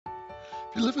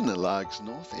If you live in the Largs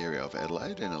North area of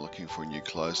Adelaide and are looking for a new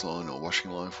clothesline or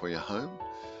washing line for your home,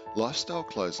 Lifestyle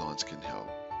Clotheslines can help.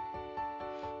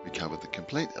 We cover the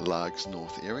complete Largs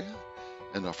North area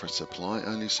and offer a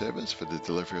supply-only service for the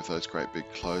delivery of those great big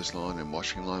clothesline and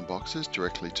washing line boxes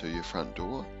directly to your front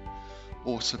door,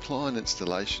 or supply and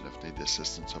installation if need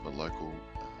assistance of a local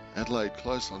Adelaide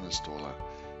clothesline installer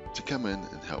to come in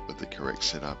and help with the correct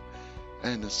setup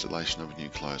and installation of a new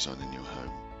clothesline in your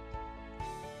home.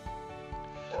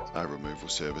 Our removal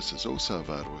service is also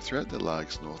available throughout the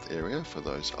Largs North area for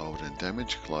those old and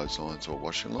damaged clotheslines or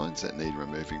washing lines that need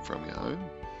removing from your home,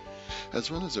 as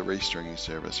well as a restringing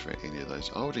service for any of those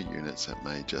older units that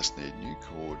may just need new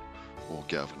cord or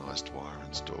galvanised wire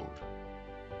installed.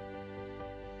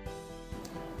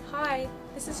 Hi,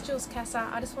 this is Jules Casa.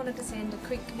 I just wanted to send a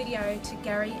quick video to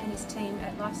Gary and his team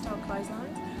at Lifestyle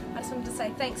Clotheslines. I just wanted to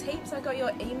say thanks heaps. I got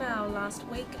your email last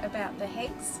week about the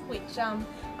hegs, which I've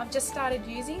just started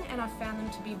using, and I've found them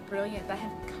to be brilliant. They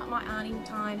have cut my ironing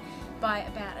time by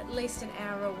about at least an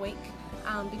hour a week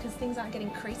because things aren't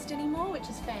getting creased anymore, which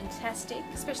is fantastic,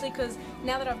 especially because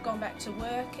now that I've gone back to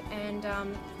work and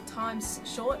time's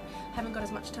short, I haven't got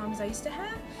as much time as I used to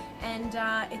have, and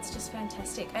it's just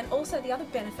fantastic. And also the other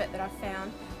benefit that I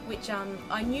found, which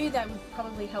I knew they would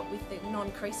probably help with the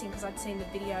non-creasing because I'd seen the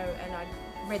video and I'd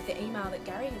read the email that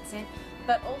Gary had sent,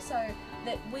 but also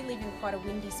that we live in quite a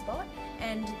windy spot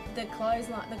and the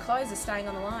clothes are staying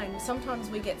on the line. Sometimes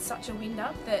we get such a wind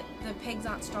up that the pegs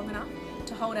aren't strong enough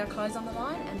to hold our clothes on the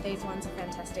line, and these ones are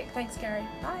fantastic. Thanks Gary,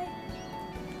 bye.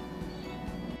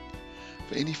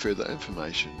 For any further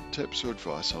information, tips or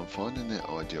advice on finding the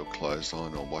ideal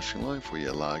clothesline or washing line for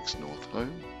your Largs North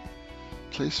home,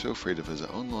 please feel free to visit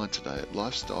online today at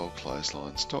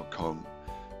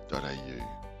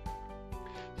lifestyleclotheslines.com.au.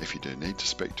 If you do need to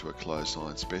speak to a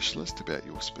clothesline specialist about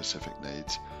your specific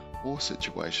needs or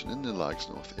situation in the Largs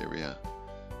North area,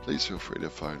 please feel free to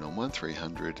phone on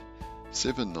 1300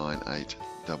 798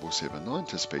 779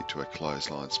 to speak to a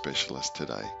clothesline specialist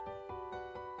today.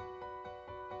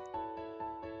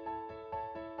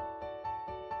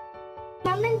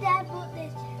 Mum and Dad bought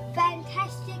this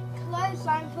fantastic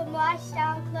clothesline from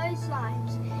Lifestyle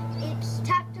Clotheslines. It's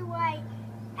tucked away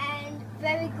and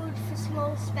very good for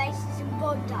small spaces in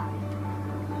Bondi.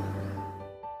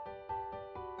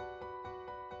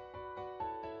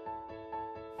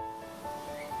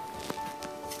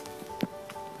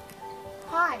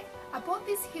 Hi, I bought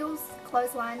this Hills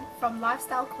clothesline from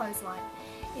Lifestyle Clothesline.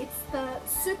 It's the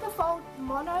Superfold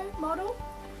Mono model,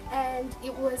 and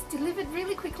it was delivered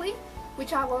really quickly,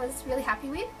 which I was really happy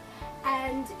with,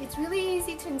 and it's really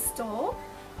easy to install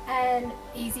and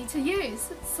easy to use.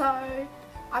 So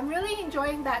I'm really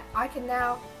enjoying that I can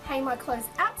now hang my clothes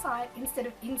outside instead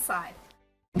of inside.